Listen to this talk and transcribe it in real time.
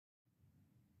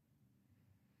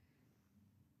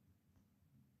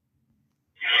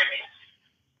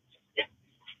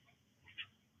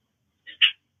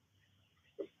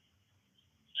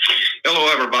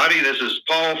everybody. This is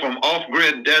Paul from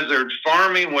Off-Grid Desert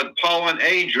Farming with Paul and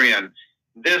Adrian.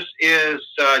 This is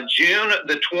June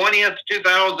the 20th,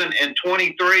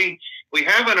 2023. We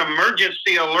have an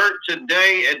emergency alert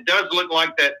today. It does look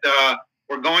like that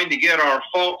we're going to get our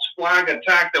false flag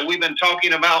attack that we've been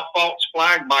talking about, false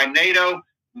flag by NATO,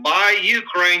 by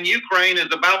Ukraine. Ukraine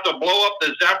is about to blow up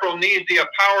the Zaporizhzhia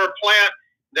power plant.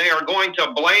 They are going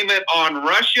to blame it on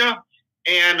Russia.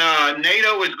 And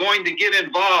NATO is going to get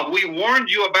involved. We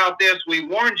warned you about this. We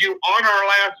warned you on our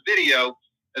last video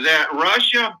that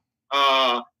Russia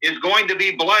is going to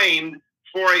be blamed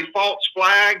for a false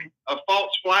flag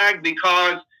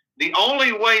because the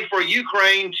only way for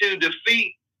Ukraine to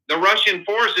defeat the Russian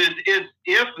forces is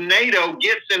if NATO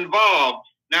gets involved.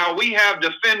 Now, we have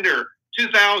Defender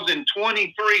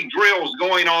 2023 drills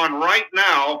going on right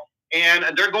now, and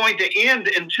they're going to end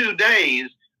in 2 days,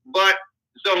 but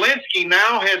Zelensky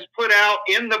now has put out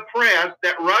in the press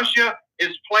that Russia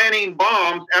is planning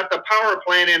bombs at the power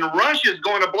plant, and Russia is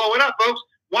going to blow it up, folks.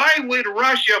 Why would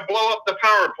Russia blow up the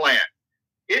power plant?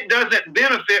 It doesn't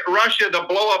benefit Russia to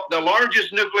blow up the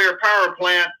largest nuclear power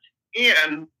plant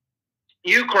in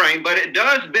Ukraine, but it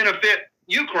does benefit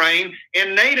Ukraine,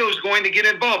 and NATO is going to get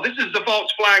involved. This is the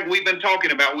false flag we've been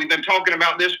talking about. We've been talking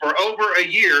about this for over a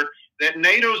year, that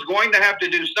NATO is going to have to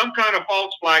do some kind of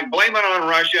false flag, blame it on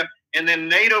Russia, and then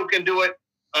NATO can do it,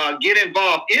 get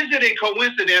involved. Is it a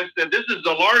coincidence that this is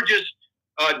the largest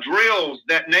drills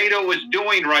that NATO is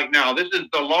doing right now? This is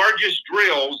the largest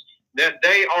drills that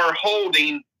they are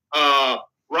holding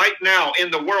right now in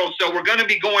the world. So we're going to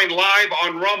be going live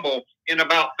on Rumble in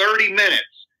about 30 minutes.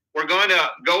 We're going to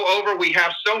go over, we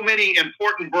have so many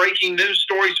important breaking news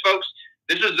stories, folks.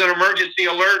 This is an emergency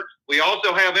alert. We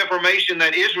also have information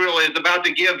that Israel is about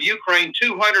to give Ukraine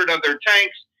 200 of their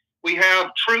tanks. We have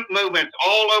troop movements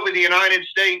all over the United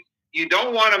States. You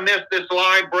don't want to miss this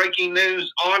live breaking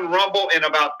news on Rumble in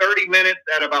about 30 minutes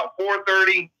at about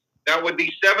 4:30. That would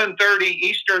be 7:30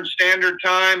 Eastern Standard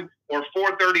Time or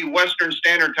 4:30 Western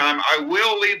Standard Time. I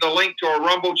will leave the link to our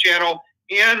Rumble channel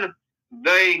in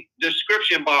the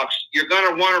description box. You're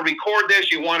going to want to record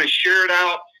this. You want to share it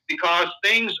out because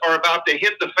things are about to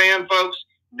hit the fan, folks.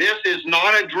 This is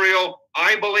not a drill.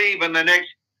 I believe in the next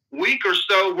week or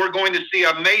so, we're going to see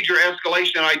a major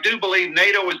escalation. I do believe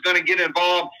NATO is going to get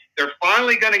involved. They're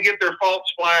finally going to get their false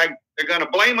flag. They're going to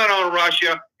blame it on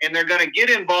Russia, and they're going to get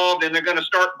involved, and they're going to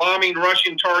start bombing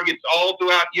Russian targets all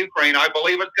throughout Ukraine. I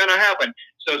believe it's going to happen.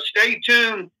 So stay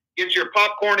tuned. Get your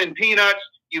popcorn and peanuts.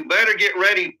 You better get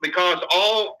ready because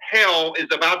all hell is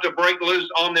about to break loose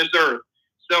on this earth.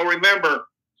 So remember,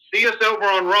 see us over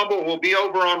on Rumble. We'll be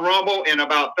over on Rumble in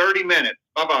about 30 minutes.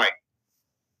 Bye-bye.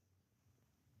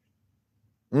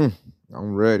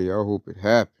 I'm ready. I hope it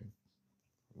happens.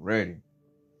 I'm ready.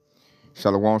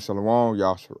 Shalom, shalom,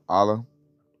 Yahshua Allah.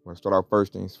 We're going to start out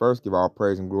first things first. Give all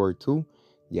praise and glory to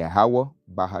Yahweh,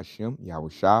 Bahashem, Yahweh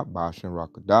Shah, Bahashem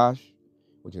Rakadash,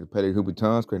 which is the Petty Hebrew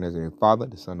tongues, created as a Father,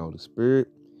 the Son, and the Spirit.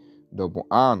 Double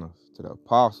honors to the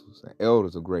apostles and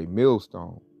elders of Great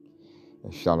Millstone.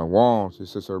 And shalom to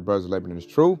sister and brothers laboring in this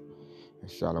truth.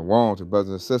 And shalom to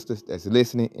brothers and sisters that's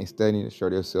listening and studying to show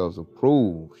themselves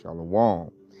approved.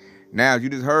 Shalom. Now, as you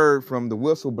just heard from the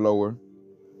whistleblower,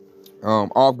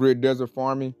 Off-Grid Desert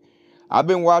Farming, I've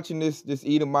been watching this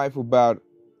Edomite for about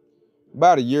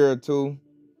a year or two.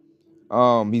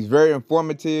 He's very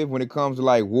informative when it comes to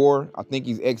like war. I think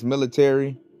he's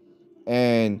ex-military,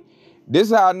 and this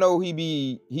is how I know he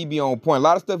be on point. A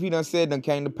lot of stuff he done said done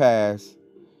came to pass,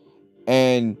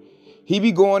 and he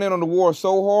be going in on the war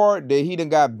so hard that he done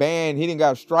got banned. He done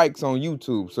got strikes on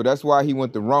YouTube, so that's why he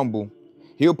went to Rumble.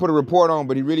 He'll put a report on,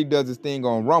 but he really does his thing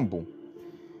on Rumble.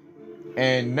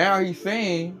 And now he's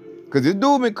saying, because this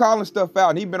dude been calling stuff out,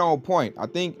 and he been on point. I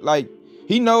think, like,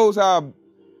 he knows how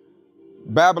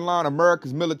Babylon,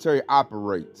 America's military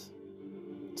operates.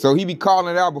 So he be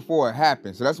calling it out before it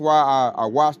happens. So that's why I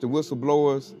watch the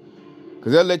whistleblowers,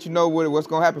 because they'll let you know what's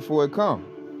going to happen before it comes.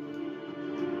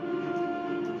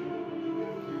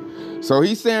 So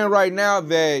he's saying right now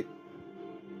that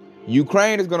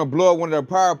Ukraine is going to blow up one of their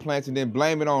power plants and then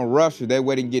blame it on Russia. That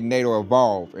way they can get NATO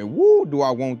involved. And woo, do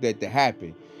I want that to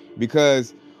happen.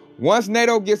 Because once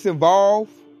NATO gets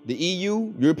involved, the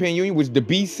EU, European Union, which is the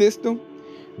beast system,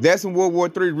 that's when World War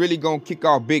III really going to kick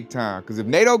off big time. Because if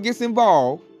NATO gets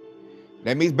involved,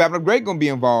 that means Babylon the Great going to be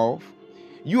involved.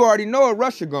 You already know what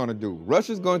Russia's going to do.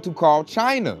 Russia's going to call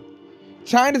China.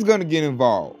 China's going to get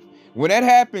involved. When that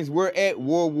happens, we're at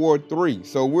World War III.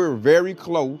 So we're very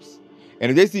close. And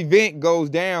if this event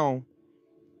goes down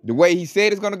the way he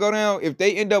said it's going to go down, if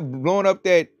they end up blowing up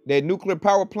that nuclear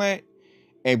power plant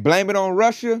and blame it on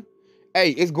Russia,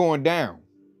 hey, it's going down.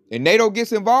 and NATO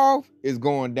gets involved, it's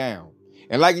going down.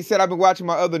 And like you said, I've been watching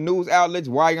my other news outlets,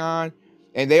 Wygon,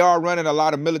 and they are running a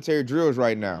lot of military drills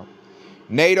right now.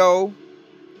 NATO,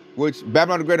 which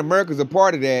Babylon the Great America is a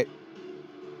part of that.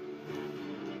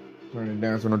 Turn it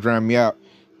down so don't drown me out.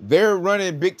 They're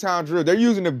running big time drills. They're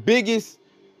using the biggest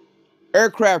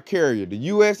aircraft carrier. The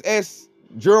USS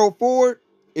Gerald Ford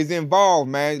is involved,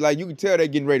 man. Like, you can tell they're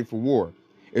getting ready for war.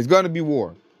 It's going to be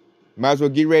war. Might as well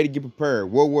get ready to get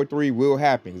prepared. World War III will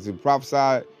happen. It's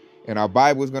prophesied in our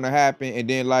Bible is going to happen. And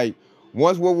then, like,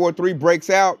 once World War III breaks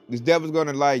out, this devil's going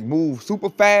to, like, move super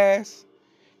fast.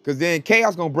 Because then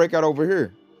chaos going to break out over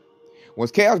here.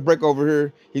 Once chaos break over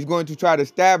here, he's going to try to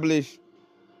establish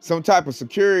some type of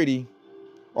security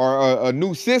or a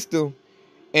new system.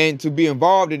 And to be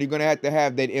involved in, you're going to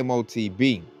have that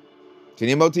MOTB. So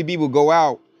the MOTB will go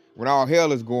out when all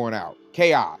hell is going out.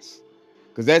 Chaos.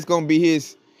 Because that's going to be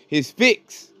his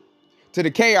fix to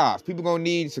the chaos. People going to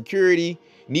need security,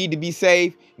 need to be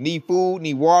safe, need food,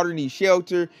 need water, need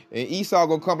shelter. And Esau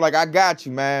going to come like, I got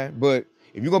you, man. But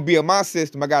if you're going to be in my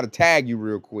system, I got to tag you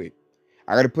real quick.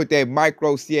 I got to put that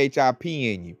micro CHIP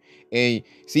in you. And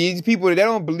see, these people that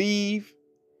don't believe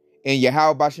in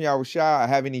Yahweh Bashem Yahushua or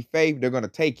have any faith, they're going to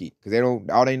take it. Because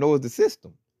all they know is the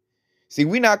system. See,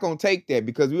 we're not going to take that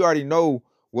because we already know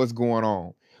what's going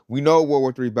on. We know World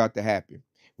War III about to happen.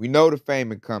 We know the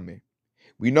famine coming.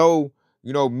 We know,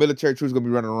 military troops going to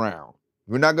be running around.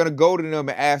 We're not going to go to them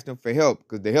and ask them for help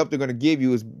because the help they're going to give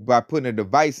you is by putting a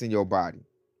device in your body.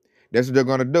 That's what they're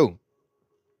going to do.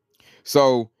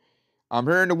 So I'm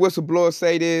hearing the whistleblower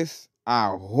say this. I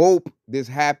hope this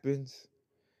happens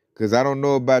because I don't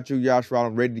know about you, Yashua.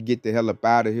 I'm ready to get the hell up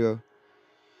out of here.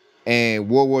 And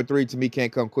World War III to me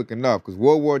can't come quick enough because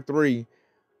World War III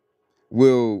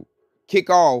will kick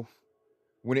off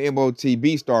when the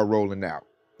MOTB start rolling out.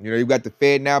 You got the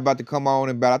Fed now about to come on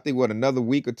in about, I think, another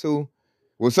week or two?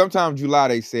 Well, sometime July,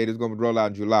 they said it's going to roll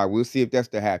out in July. We'll see if that's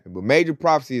to happen. But major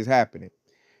prophecy is happening.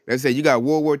 They say you got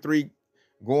World War III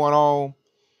going on.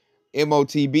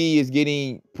 MOTB is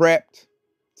getting prepped.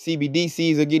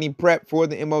 CBDCs are getting prepped for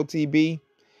the MOTB.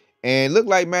 And look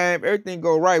like, man, if everything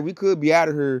go right, we could be out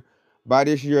of here by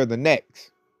this year or the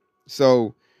next.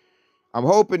 So I'm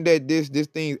hoping that this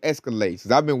thing escalates.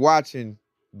 Because I've been watching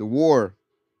the war,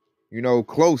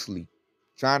 closely.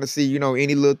 Trying to see,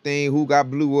 any little thing, who got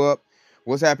blew up,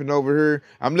 what's happening over here.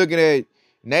 I'm looking at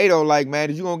NATO like, man,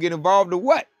 is you going to get involved or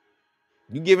what?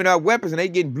 You giving out weapons and they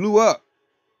getting blew up.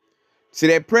 See,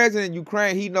 that president of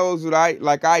Ukraine, he knows what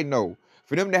I know.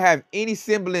 For them to have any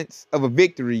semblance of a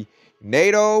victory,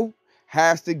 NATO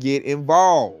has to get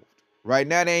involved. Right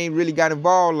now, they ain't really got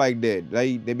involved like that.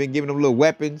 They've been giving them little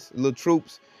weapons, little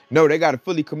troops. No, they got to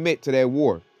fully commit to that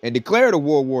war and declare the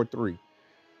World War III.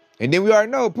 And then we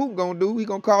already know what Putin going to do. He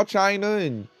going to call China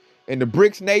and the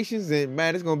BRICS nations. And,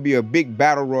 man, it's going to be a big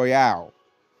battle royale.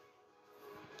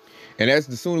 And that's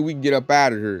the sooner we can get up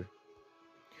out of here.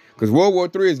 Because World War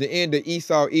III is the end of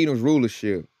Esau Edom's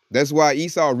rulership. That's why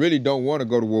Esau really don't want to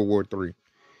go to World War III.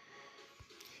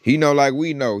 He know like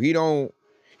we know.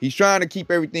 He's trying to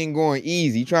keep everything going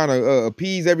easy. He's trying to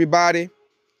appease everybody.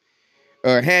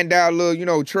 Hand out a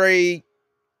little, trade.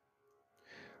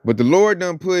 But the Lord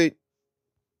done put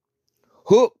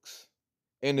hooks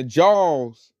in the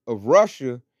jaws of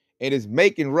Russia and it's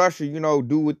making Russia,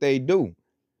 do what they do.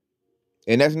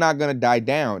 And that's not going to die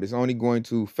down. It's only going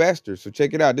to fester. So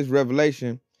check it out. This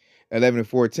Revelation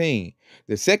 11:14.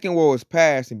 The second woe is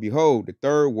past, and behold, the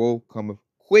third woe cometh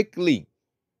quickly.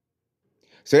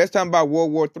 So that's talking about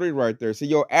World War III right there. See,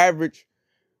 your average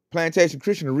plantation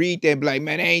Christian to read that and be like,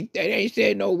 man, that ain't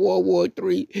said no World War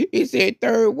III. It said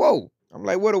third woe. I'm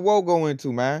like, what a woe go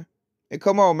into, man? And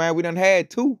come on, man, we done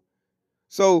had two.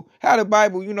 So how the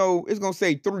Bible, it's going to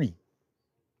say three.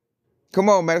 Come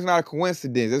on, man, it's not a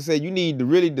coincidence. I said you need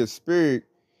the spirit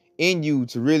in you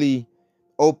to really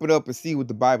open up and see what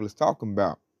the Bible is talking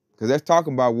about. Because that's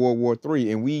talking about World War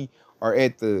III, and we are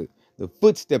at the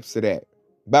footsteps of that,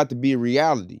 about to be a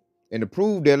reality. And to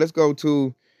prove that, let's go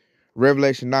to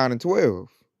Revelation 9 and 12.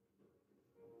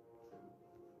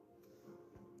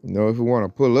 If you want to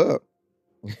pull up,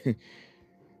 let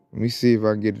me see if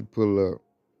I can get it to pull up.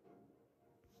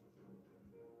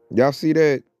 Y'all see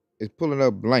that? It's pulling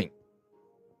up blank.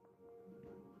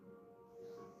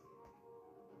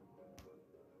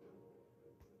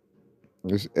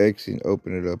 Let's exit and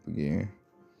open it up again.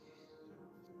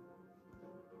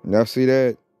 Y'all see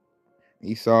that?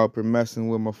 Esau up here messing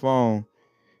with my phone.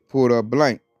 Pulled up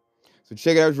blank. So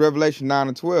check it out. It's Revelation 9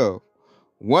 and 12.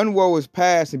 One woe is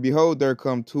past, and behold, there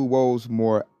come two woes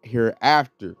more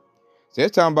hereafter. So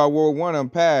that's talking about World War I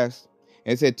past.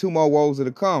 And it said 2 more woes are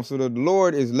to come. So the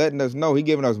Lord is letting us know. He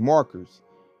giving us markers.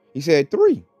 He said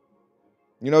 3.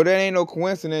 You know, there ain't no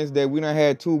coincidence that we done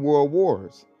had 2 world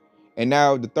wars. And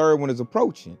now the 3rd one is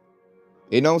approaching.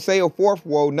 It don't say a 4th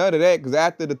woe, none of that, because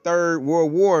after the 3rd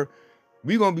world war,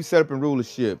 we going to be set up in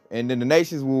rulership. And then the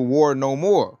nations will war no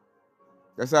more.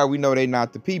 That's how we know they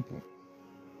not the people.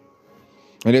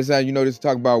 And that's how you know this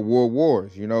talk about world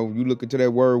wars. You know, you look into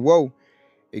that word woe,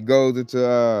 it goes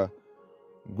into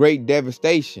great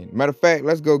devastation. Matter of fact,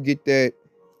 let's go get that.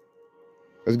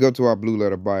 Let's go to our blue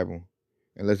letter Bible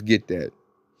and let's get that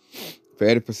for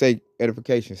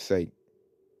edification's sake.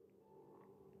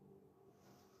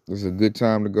 This is a good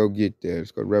time to go get that.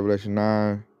 Let's go to Revelation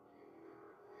 9.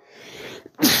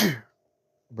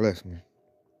 Bless me.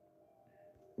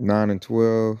 9 and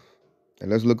 12.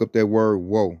 And let's look up that word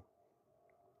woe.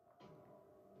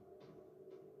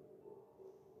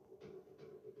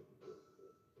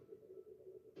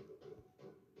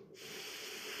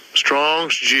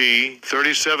 Strong's G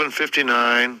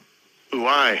 3759.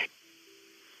 Uai.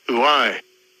 Uai.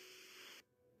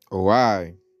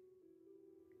 Uai.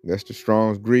 That's the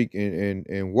Strong's Greek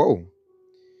in woe.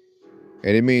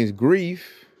 And it means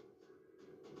grief.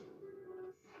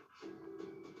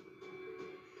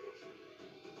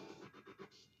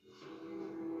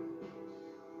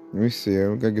 Let me see.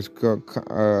 I'm gonna get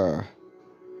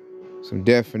some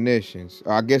definitions.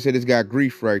 I guess it has got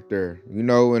grief right there. You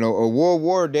know, in a world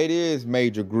war, that is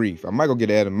major grief. I might go get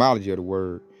the etymology of the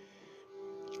word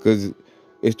because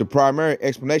it's the primary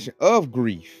explanation of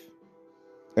grief.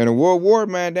 In a world war,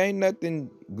 man, there ain't nothing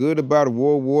good about a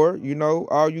world war. You know,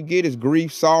 all you get is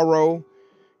grief, sorrow.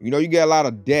 You know, you get a lot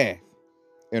of death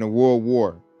in a world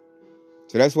war.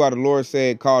 So that's why the Lord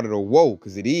called it a woe,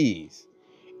 because it is.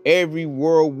 Every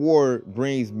world war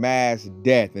brings mass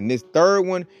death. And this 3rd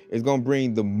one is going to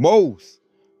bring the most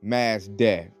mass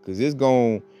death, because it's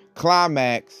going to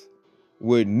climax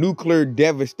with nuclear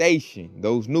devastation.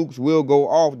 Those nukes will go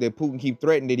off that Putin keep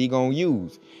threatening that he's going to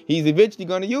use. He's eventually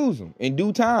going to use them in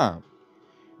due time.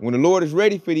 When the Lord is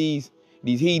ready for these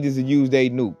heathens to use their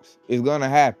nukes, it's going to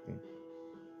happen.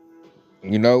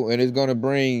 You know, and it's going to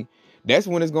bring, that's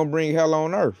when it's going to bring hell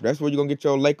on earth. That's where you're going to get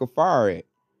your lake of fire at.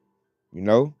 You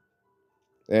know?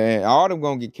 And all them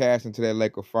going to get cast into that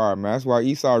lake of fire, man. That's why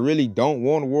Esau really don't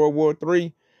want World War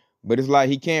III. But it's like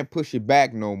he can't push it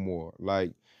back no more.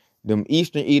 Like, them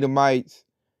Eastern Edomites,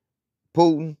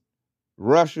 Putin,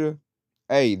 Russia,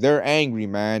 hey, they're angry,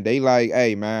 man. They like,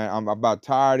 hey, man, I'm about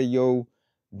tired of you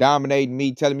dominating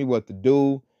me, telling me what to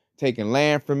do, taking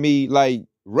land from me. Like,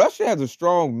 Russia has a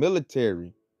strong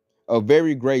military, a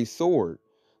very great sword.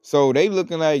 So they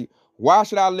looking like, why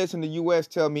should I listen to U.S.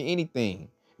 tell me anything?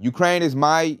 Ukraine is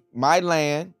my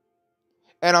land,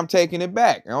 and I'm taking it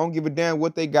back. I don't give a damn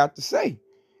what they got to say.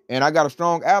 And I got a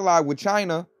strong ally with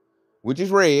China, which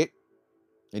is red.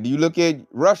 And you look at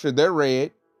Russia, they're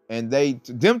red. And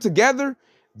them together,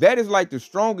 that is like the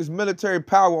strongest military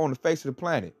power on the face of the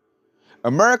planet.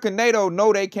 America and NATO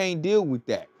know they can't deal with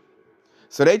that.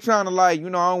 So they trying to like, you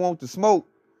know, I don't want the smoke.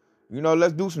 You know,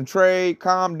 let's do some trade,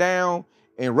 calm down.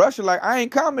 And Russia like, I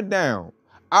ain't calming down.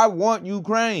 I want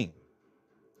Ukraine.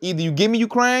 Either you give me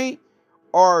Ukraine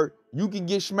or you can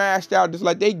get smashed out just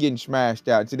like they getting smashed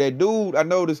out. To that dude, I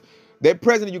noticed that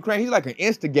president of Ukraine, he's like an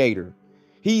instigator.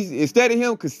 He's, instead of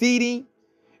him conceding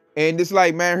and it's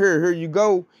like, man, here you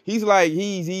go. He's like,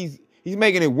 he's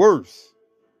making it worse.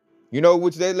 You know,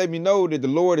 which they let me know that the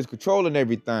Lord is controlling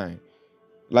everything.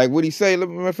 Like what he say,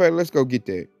 let's go get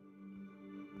that.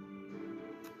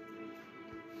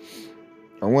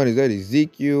 And when is that?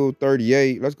 Ezekiel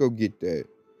 38. Let's go get that.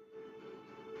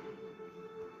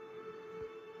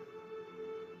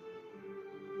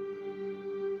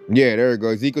 Yeah, there it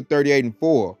goes. Ezekiel 38 and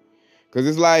 4. Because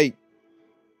it's like,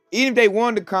 even if they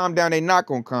wanted to calm down, they not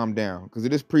going to calm down. Because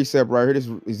of this precept right here, this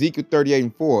is Ezekiel 38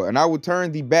 and 4. And I will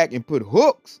turn thee back and put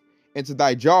hooks into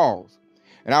thy jaws.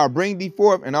 And I will bring thee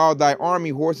forth and all thy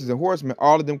army, horses and horsemen,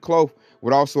 all of them clothed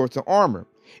with all sorts of armor.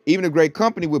 Even a great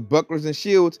company with bucklers and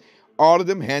shields, all of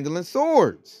them handling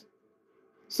swords.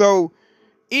 So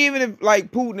even if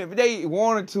like Putin, if they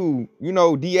wanted to, you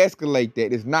know, de-escalate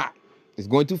that, it's not. It's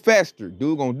going to fester.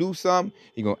 Dude gonna do something.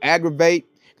 He gonna aggravate.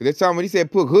 Because that's time when he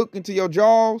said put hook into your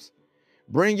jaws,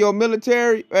 bring your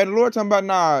military. And the Lord talking about,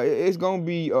 nah, it's gonna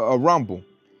be a rumble.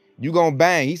 You gonna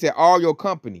bang. He said all your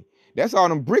company. That's all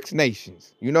them BRICS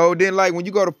nations. You know, then like when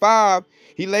you go to 5,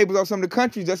 he labels out some of the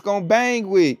countries that's gonna bang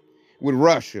with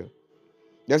Russia.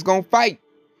 That's gonna fight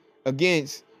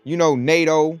against, you know,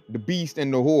 NATO, the beast,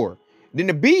 and the whore. Then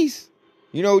the beast,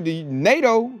 you know, the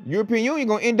NATO, European Union,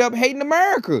 gonna end up hating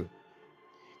America.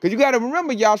 Because you got to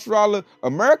remember, Yasharallah,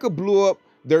 America blew up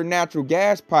their natural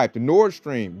gas pipe, the Nord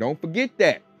Stream. Don't forget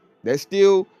that. That's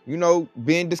still,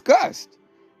 being discussed.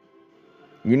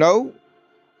 European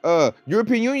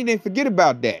Union didn't forget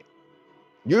about that.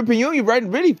 European Union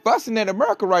really fussing at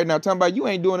America right now, talking about you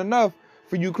ain't doing enough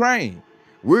for Ukraine.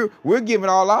 We're giving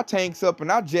all our tanks up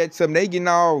and our jets up, and they getting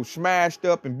all smashed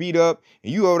up and beat up,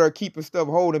 and you over there keeping stuff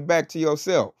holding back to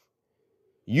yourself.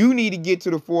 You need to get to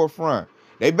the forefront.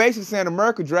 They basically saying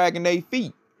America dragging their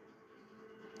feet.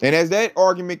 And as that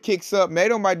argument kicks up,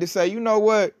 NATO might just say, you know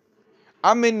what?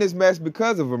 I'm in this mess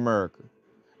because of America.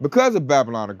 Because of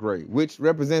Babylon the Great, which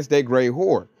represents their great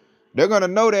whore. They're going to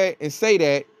know that and say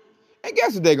that. And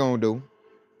guess what they're going to do?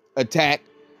 Attack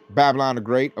Babylon the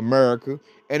Great, America.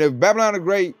 And if Babylon the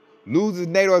Great loses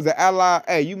NATO as an ally,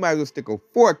 hey, you might as well stick a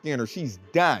fork in her. She's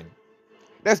done.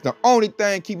 That's the only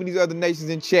thing keeping these other nations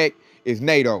in check is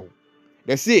NATO.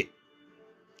 That's it.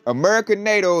 America and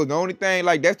NATO is the only thing,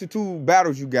 that's the two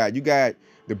battles you got. You got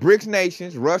the BRICS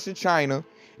nations, Russia, China.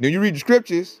 Then you read the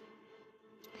scriptures.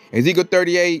 Ezekiel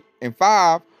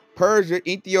 38:5, Persia,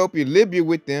 Ethiopia, Libya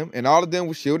with them, and all of them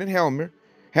with shield and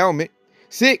helmet.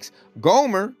 6,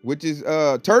 Gomer, which is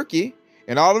Turkey,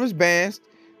 and all of his bands.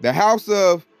 The house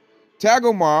of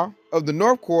Tagomar of the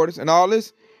north quarters, and all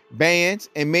his bands,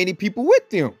 and many people with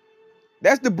them.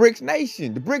 That's the BRICS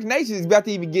nation. The BRICS nation is about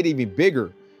to get even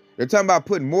bigger. They're talking about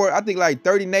putting more. I think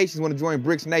 30 nations want to join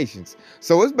BRICS nations.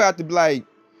 So it's about to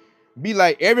be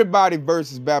like everybody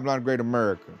versus Babylon the Great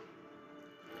America.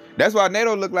 That's why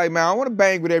NATO look like, man, I want to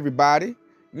bang with everybody.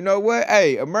 You know what?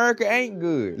 Hey, America ain't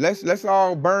good. Let's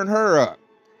all burn her up.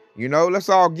 Let's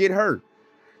all get her.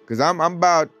 Cause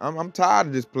I'm tired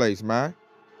of this place, man.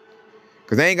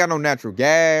 Cause they ain't got no natural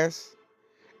gas.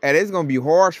 And it's going to be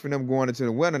harsh for them going into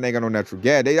the winter and they ain't got no natural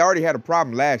gas. They already had a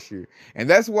problem last year. And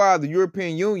that's why the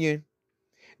European Union,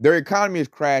 their economy is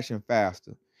crashing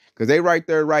faster. Because they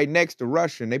right next to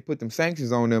Russia, and they put them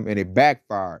sanctions on them and it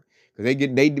backfired. Because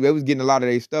they was getting a lot of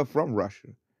their stuff from Russia.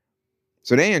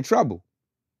 So they in trouble.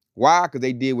 Why? Because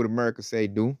they did what America say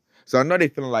do. So I know they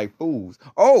feeling like fools.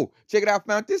 Oh, check it out. I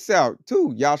found this out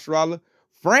too, Yasharallah.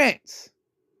 France,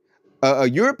 a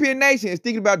European nation, is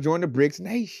thinking about joining the BRICS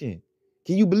nation.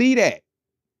 Can you believe that?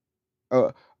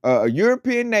 A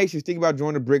European nation is thinking about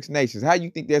joining the BRICS nations. How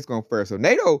you think that's going to fare? So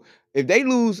NATO, if they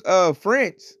lose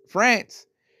France,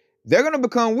 they're going to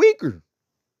become weaker.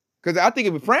 Because I think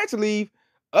if France leave,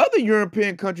 other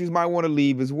European countries might want to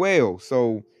leave as well.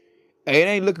 So it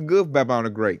ain't looking good for Babylon the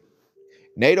Great.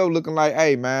 NATO looking like,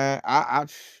 hey, man, I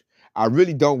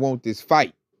really don't want this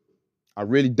fight. I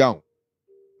really don't.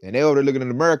 And they over there looking at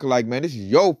America like, man, this is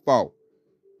your fault.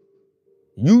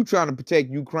 You trying to protect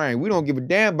Ukraine. We don't give a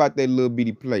damn about that little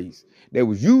bitty place. That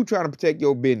was you trying to protect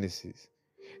your businesses.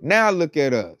 Now look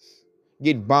at us.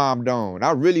 Get bombed on.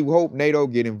 I really hope NATO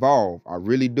get involved. I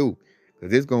really do.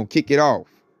 Because it's going to kick it off.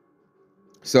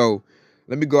 So,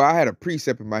 let me go. I had a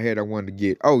precept in my head I wanted to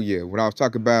get. Oh, yeah. When I was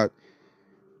talking about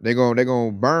they're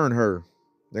gonna burn her.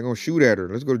 They're going to shoot at her.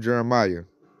 Let's go to Jeremiah.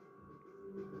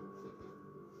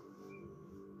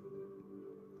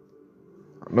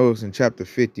 I know it's in chapter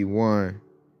 51.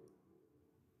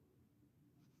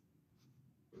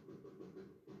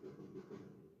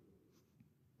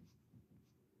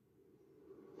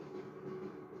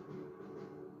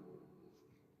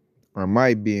 Or it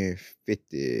might be in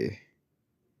 50.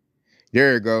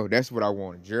 There you go. That's what I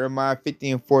wanted. Jeremiah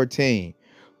 50:14.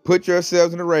 Put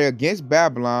yourselves in array against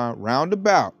Babylon round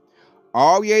about.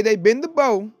 All ye they bend the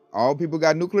bow. All people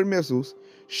got nuclear missiles.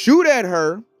 Shoot at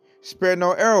her. Spare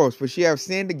no arrows, for she have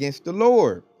sinned against the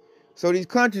Lord. So these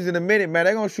countries in a minute, man,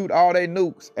 they're going to shoot all their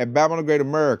nukes at Babylon the Great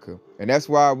America. And that's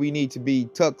why we need to be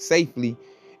tucked safely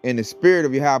in the spirit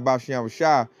of Yahweh Shem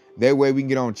Shah. That way we can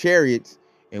get on chariots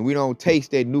and we don't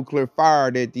taste that nuclear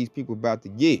fire that these people about to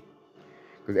get.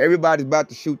 Because everybody's about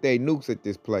to shoot their nukes at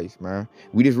this place, man.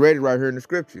 We just read it right here in the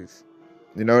scriptures.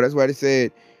 That's why they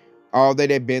said, all they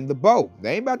that bend the bow.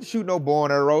 They ain't about to shoot no bow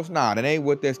and arrows. Nah, that ain't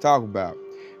what that's talking about.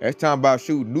 That's talking about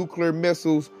shooting nuclear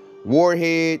missiles,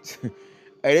 warheads.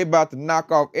 Hey, they about to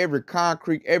knock off every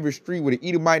concrete, every street with an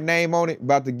Edomite name on it.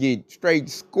 About to get straight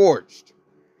scorched.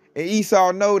 And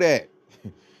Esau know that.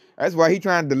 That's why he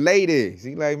trying to delay this.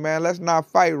 He like, man, let's not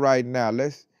fight right now.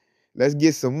 Let's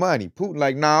get some money. Putin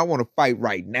like, nah, I want to fight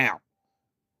right now.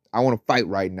 I want to fight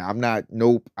right now.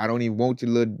 Nope. I don't even want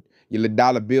your little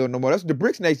dollar bill no more. That's what the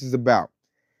BRICS nation's about.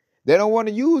 They don't want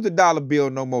to use the dollar bill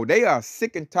no more. They are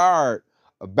sick and tired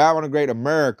of Babylon the Great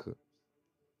America.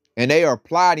 And they are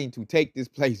plotting to take this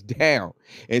place down.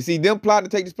 And see, them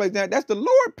plotting to take this place down, that's the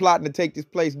Lord plotting to take this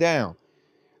place down.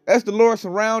 That's the Lord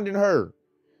surrounding her.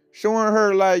 Showing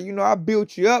her like, I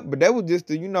built you up, but that was just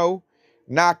to,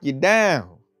 knock you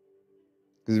down.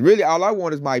 Because really, all I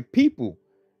want is my people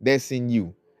that's in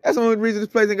you. That's the only reason this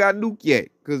place ain't got nuked yet.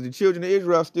 Because the children of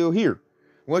Israel are still here.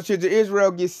 Once children of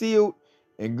Israel get sealed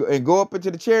and go up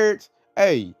into the chariots,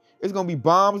 hey, it's going to be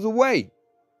bombs away.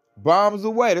 Bombs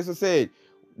away. That's what I said.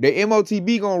 The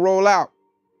MOTB going to roll out.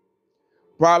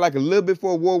 Probably like a little bit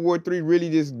before World War III really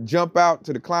just jump out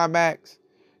to the climax.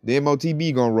 The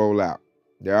MOTB going to roll out.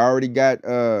 They already got,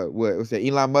 what's that?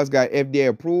 Elon Musk got FDA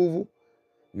approval.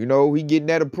 You know, he getting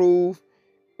that approved.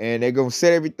 And they're going to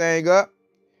set everything up.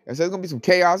 And so it's going to be some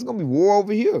chaos. It's going to be war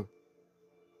over here.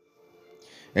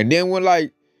 And then when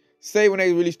when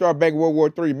they really start back World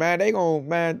War III,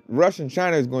 Russia and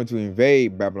China is going to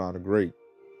invade Babylon the Great,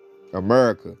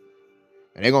 America.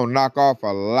 And they're going to knock off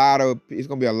it's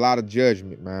going to be a lot of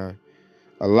judgment, man.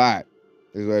 A lot.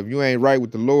 If you ain't right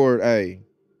with the Lord, hey,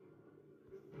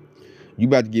 you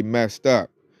about to get messed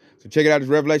up. So check it out. It's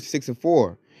Revelation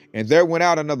 6:4. And there went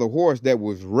out another horse that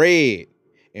was red,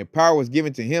 and power was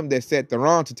given to him that sat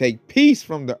thereon to take peace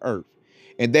from the earth,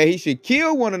 and that he should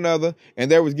kill one another, and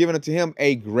there was given unto him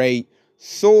a great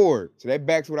sword. So that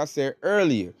backs what I said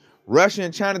earlier. Russia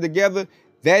and China together,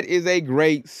 that is a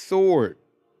great sword.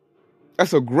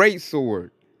 That's a great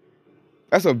sword.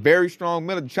 That's a very strong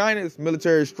military. China's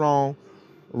military is strong.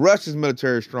 Russia's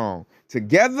military is strong.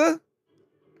 Together,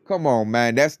 come on,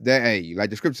 man. Hey, like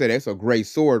the scripture said, that's a great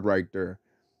sword right there.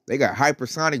 They got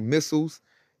hypersonic missiles,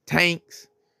 tanks,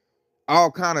 all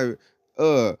kind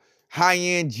of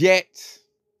high-end jets,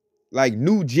 like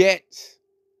new jets.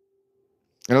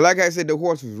 And like I said, the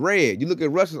horse was red. You look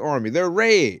at Russia's army, they're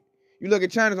red. You look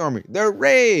at China's army, they're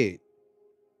red.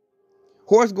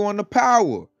 Horse going to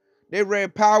power. They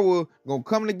red power gonna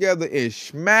come together and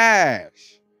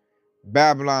smash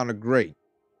Babylon the Great,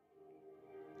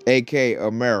 a.k.a.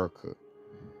 America.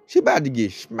 She about to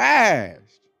get smashed.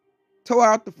 Tore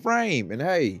out the frame. And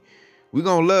hey, we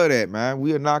gonna love that, man.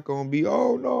 We are not gonna be,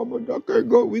 oh no, but I can't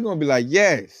go. We gonna be like,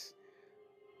 yes.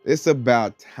 It's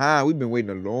about time. We've been waiting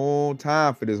a long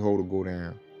time for this hole to go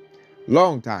down.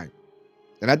 Long time.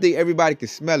 And I think everybody can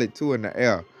smell it too in the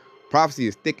air. Prophecy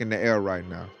is thick in the air right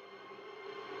now.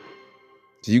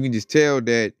 So you can just tell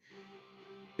that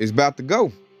it's about to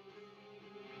go.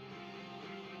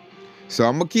 So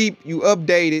I'm gonna keep you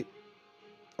updated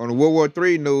on the World War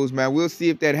III news, man. We'll see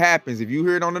if that happens. If you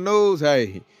hear it on the news,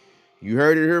 hey, you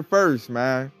heard it here first,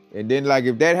 man. And then,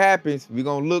 if that happens, we're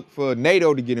going to look for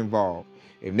NATO to get involved.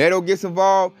 If NATO gets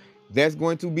involved, that's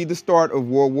going to be the start of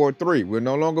World War III. We're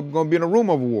no longer going to be in a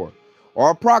rumor of war or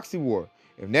a proxy war.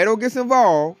 If NATO gets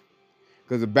involved,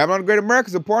 because the Babylon the Great America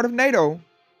is a part of NATO,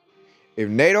 if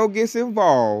NATO gets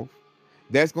involved,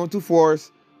 that's going to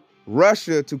force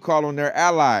Russia to call on their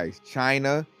allies,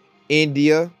 China,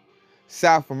 India,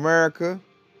 South America,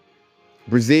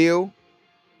 Brazil.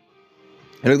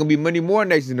 And there's going to be many more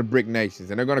nations in the BRIC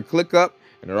nations. And they're going to click up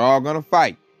and they're all going to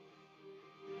fight.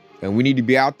 And we need to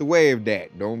be out the way of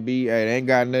that. Don't be, hey, they ain't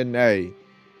got nothing, hey.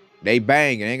 They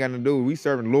bang. It ain't got nothing to do. We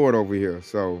serving the Lord over here.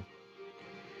 So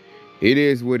it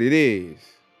is what it is.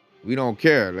 We don't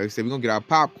care. Like I said, we're going to get our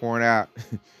popcorn out,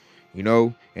 you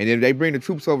know. And if they bring the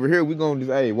troops over here, we're going to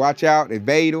just, hey, watch out,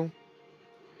 evade them.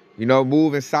 You know,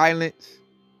 move in silence.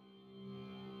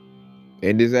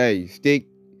 And just, hey, stick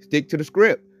to the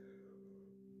script.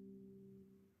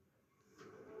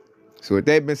 So if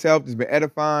they've been said, it's been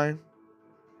edifying.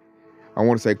 I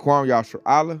want to say Kwam Yashar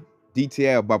Allah,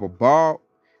 DTL Baba Bob,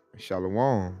 and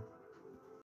Shalom.